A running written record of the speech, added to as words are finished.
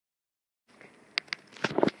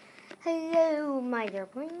Hello, my dear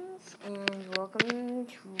friends, and welcome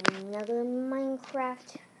to another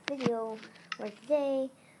Minecraft video, where today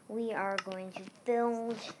we are going to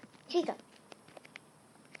build Chica.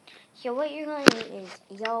 So what you're going to need is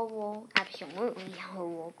yellow wool, absolutely yellow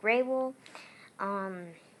wool, gray wool, I'm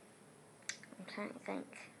trying to think,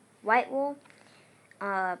 white wool,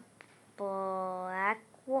 black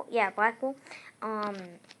wool, black wool,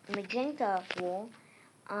 magenta wool,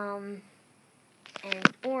 and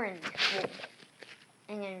orange wool,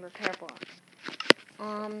 and then repair block.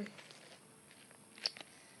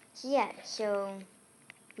 So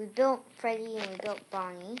we built Freddy and we built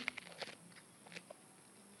Bonnie.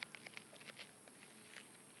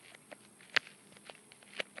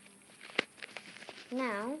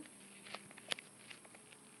 Now,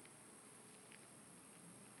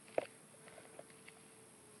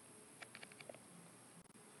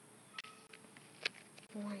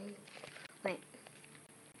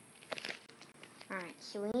 alright,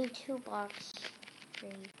 so we need 2 blocks, 3,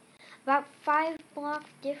 about 5 block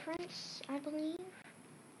difference, I believe.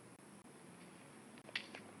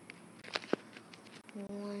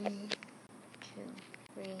 1, 2,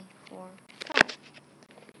 3, 4, 5.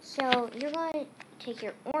 So you're going to take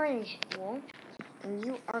your orange wool, and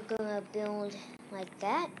you are going to build like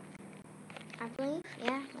that, I believe.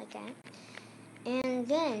 Yeah, like that. And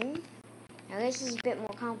then, now this is a bit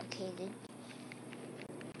more complicated.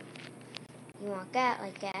 You want that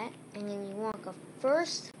like that, and then you want a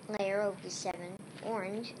first layer of the 7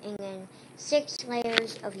 orange, and then 6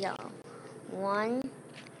 layers of yellow. 1,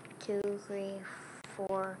 2, 3,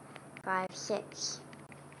 4, 5, 6.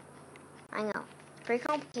 I know, pretty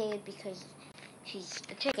complicated because she's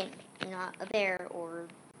a chicken, not a bear or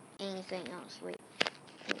anything else. Wait.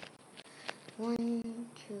 1,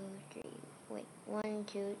 2, 3. Wait. 1,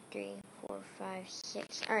 2, 3, 4, 5,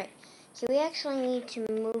 6. Alright. So we actually need to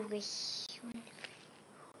move this.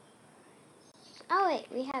 Oh wait,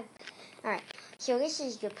 we have. Alright. So this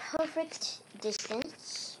is the perfect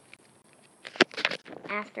distance.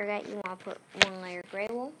 After that, you want to put 1 layer gray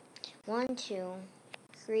wool. 1, 2,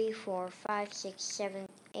 3, 4, 5, 6, 7,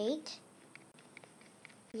 8.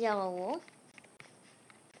 Yellow wool.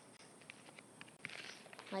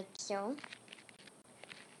 Like so.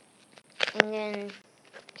 And then,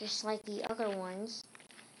 just like the other ones,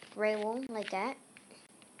 gray wool, like that.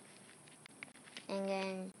 And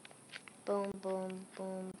then, boom, boom,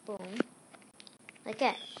 boom, boom, like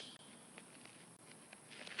that.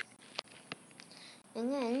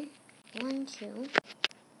 And then, 1, 2,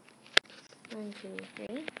 1, 2,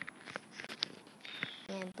 3.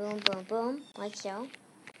 And boom, boom, boom, like so.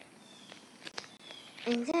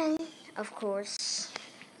 And then, of course,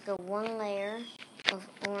 the 1 layer of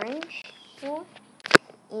orange wool.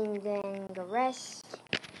 And then the rest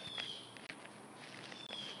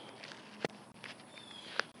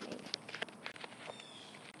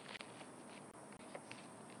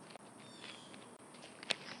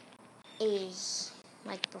is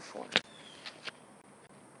like before.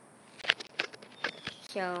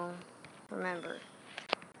 So, remember,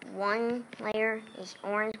 1 layer is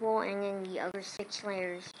orange wool, and then the other 6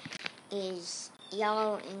 layers is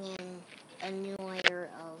yellow, and then a new layer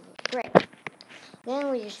of gray.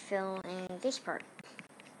 Then we just fill in this part,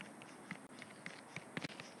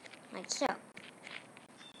 like so.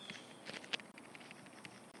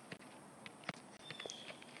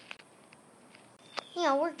 You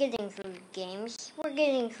know, we're getting through games. We're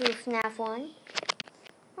getting through FNAF 1.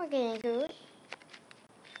 We're getting through it.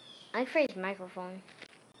 I phrased microphone.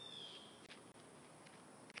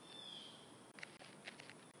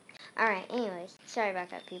 Alright, anyways, sorry about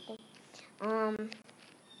that, people.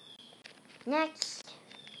 Next,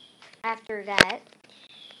 after that,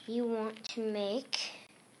 you want to make,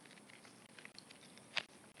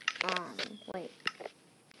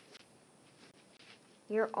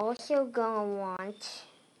 you're also gonna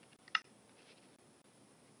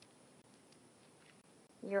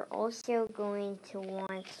going to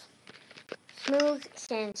want smooth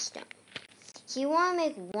sandstone. So you want to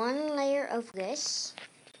make 1 layer of this,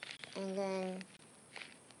 and then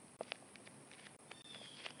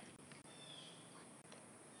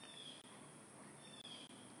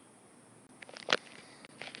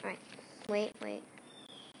alright, wait.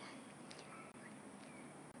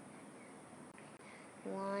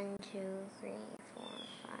 1, 2, 3, 4,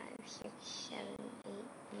 5, 6, 7,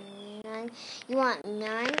 8, 9. You want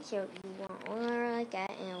 9, so you want 1 layer like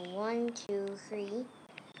that, and 1, 2, 3,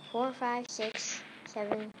 4, 5, 6,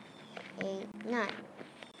 7, 8, 9.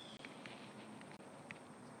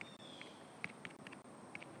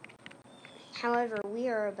 However, we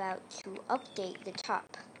are about to update the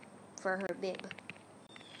top for her bib.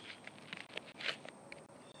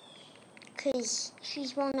 because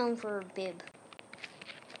she's well known for her bib.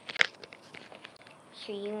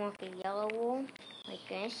 So you want the yellow wool, like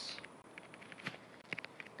this,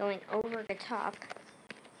 going over the top.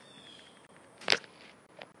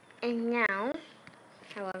 And now,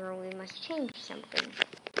 however, we must change something.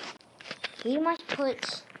 We must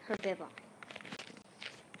put her bib on.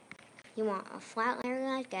 You want a flat layer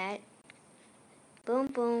like that. Boom,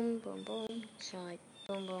 boom, boom, boom. So like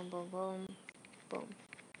boom, boom, boom, boom, boom.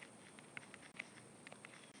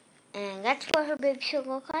 And that's what her bib should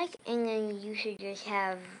look like. And then you should just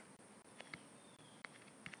have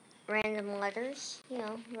random letters,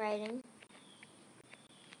 writing.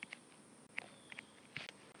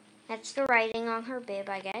 That's the writing on her bib,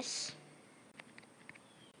 I guess.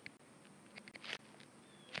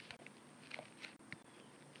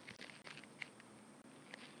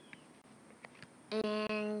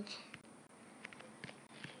 And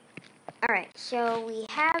alright, so we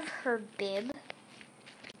have her bib.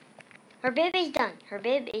 Her bib is done. Her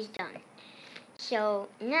bib is done. So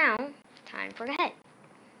now, time for the head.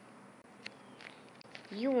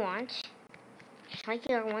 You want, just like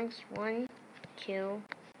the other ones, 1, 2,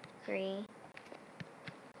 3,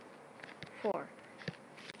 4.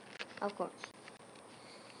 Of course.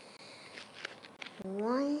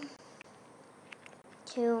 1,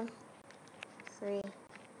 2, 3,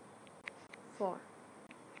 4.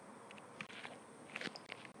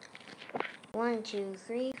 1, 2,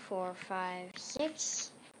 3, 4, 5,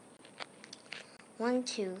 6. 1,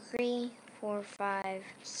 2, 3, 4, 5,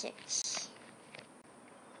 6.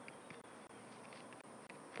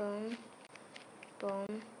 Boom,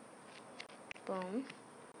 boom, boom.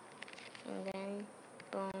 And then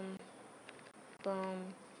boom,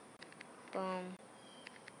 boom, boom,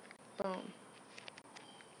 boom.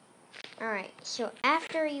 Alright, so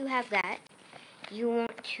after you have that, you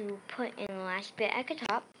want to put in the last bit at the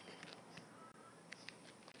top.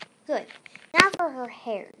 Good. Now for her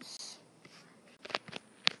hairs.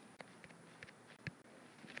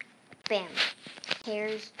 Bam.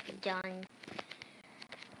 Hairs done.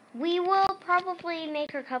 We will probably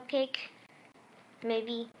make her cupcake.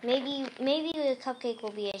 Maybe the cupcake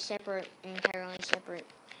will be a entirely separate,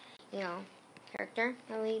 character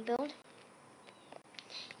that we build.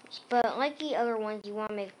 But like the other ones, you want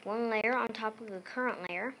to make one layer on top of the current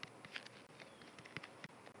layer.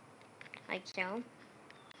 Like so.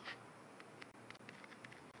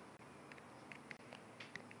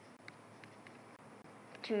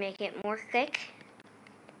 To make it more thick.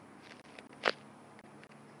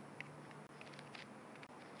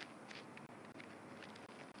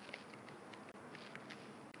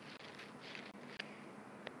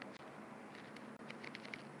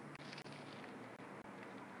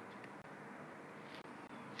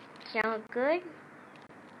 Does that look good?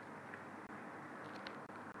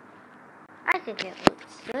 I think it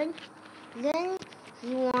looks good. Then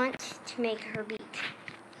you want to make her beak.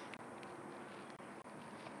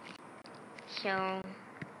 So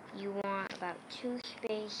you want about 2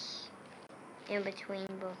 space in between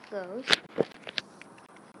both those.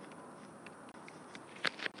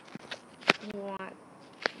 You want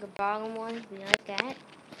the bottom one to be like that.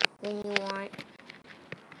 Then you want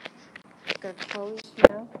the closed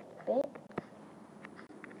mouth bit.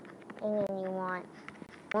 And then you want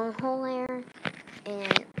one whole layer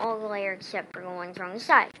and all the layers except for the ones on the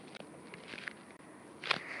side.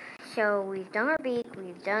 So we've done her beak,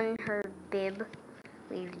 we've done her bib,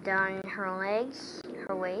 we've done her legs,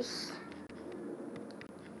 her waist.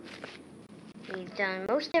 We've done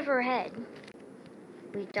most of her head.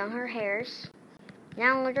 We've done her hairs.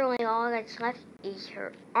 Now literally all that's left is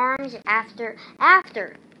her arms after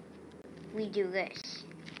we do this.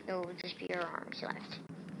 It will just be her arms left.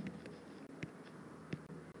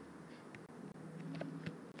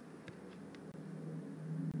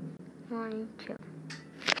 One, two.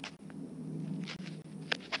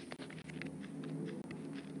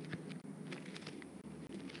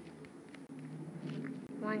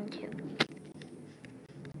 One, two.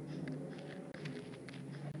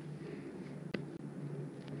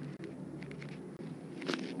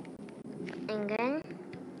 And then,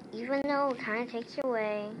 even though it kind of takes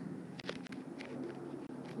away,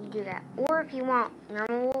 you do that. Or if you want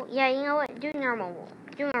normal wool, yeah, you know what? Do normal wool.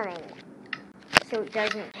 Do normal wool. So it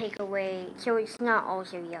doesn't take away, so it's not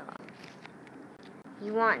also yellow.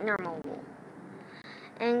 You want normal wool.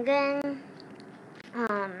 And then,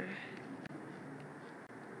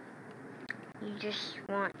 you just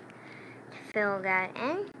want to fill that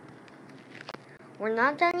in. We're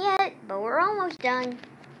not done yet, but we're almost done.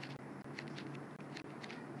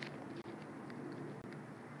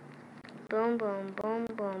 Boom, boom, boom,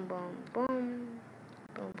 boom, boom, boom.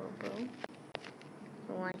 Boom, boom, boom.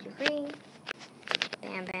 1, 2, 3.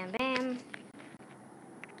 Bam, bam, bam.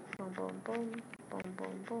 Boom, boom, boom. Boom,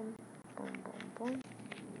 boom, boom. Boom, boom, boom.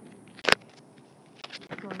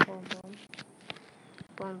 Boom, boom, boom.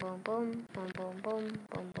 Boom, boom, boom. Boom, boom, boom.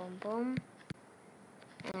 Boom, boom, boom.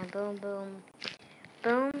 And boom, boom.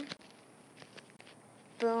 Boom.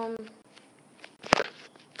 Boom.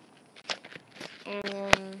 And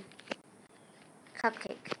then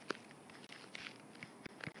cupcake.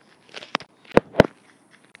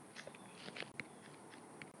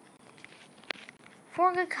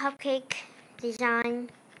 For the cupcake design,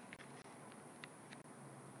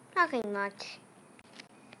 nothing much.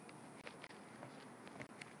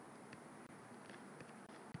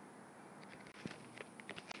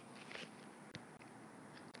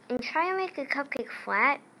 And try to make the cupcake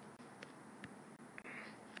flat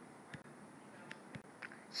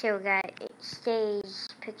so that it stays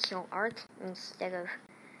pixel art instead of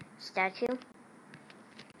statue.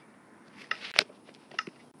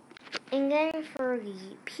 And then for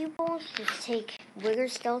the pupils, just take bigger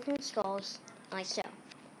skeleton skulls, like so.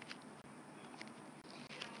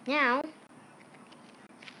 Now,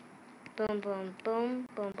 boom, boom, boom,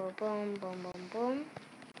 boom, boom, boom, boom, boom, boom.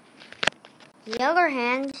 The other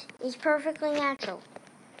hand is perfectly natural.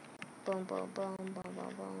 Boom, boom, boom, boom,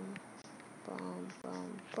 boom, boom, boom,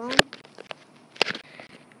 boom, boom.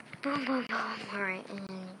 Boom, boom, boom. Alright, and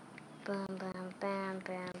then boom, bam, bam,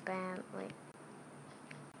 bam, bam. Wait.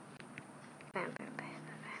 Bam, bam, bam,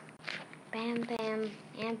 bam, bam, bam,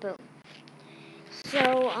 and boom.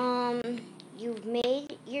 So, you've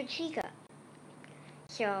made your Chica.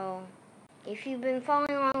 So, if you've been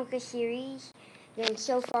following along with the series, then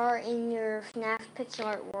so far in your FNAF pixel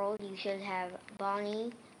art world, you should have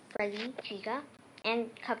Bonnie, Freddy, Chica, and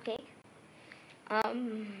Cupcake.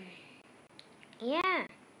 Yeah.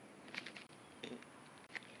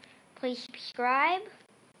 Please subscribe,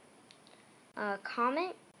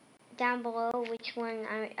 comment down below which one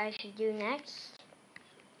I should do next.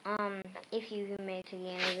 If you can make it to the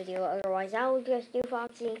end of the video, otherwise I will just do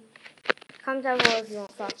Foxy. Comment down below if you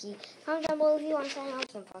want Foxy. Comment down below if you want something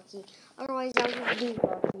else on Foxy. Otherwise I'll just do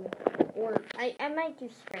Foxy. Or I might do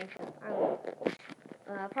Springtrap. I don't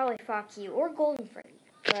know. Probably Foxy or Golden Freddy.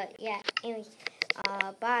 But yeah, anyways,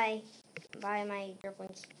 bye. Bye my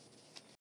Durklings.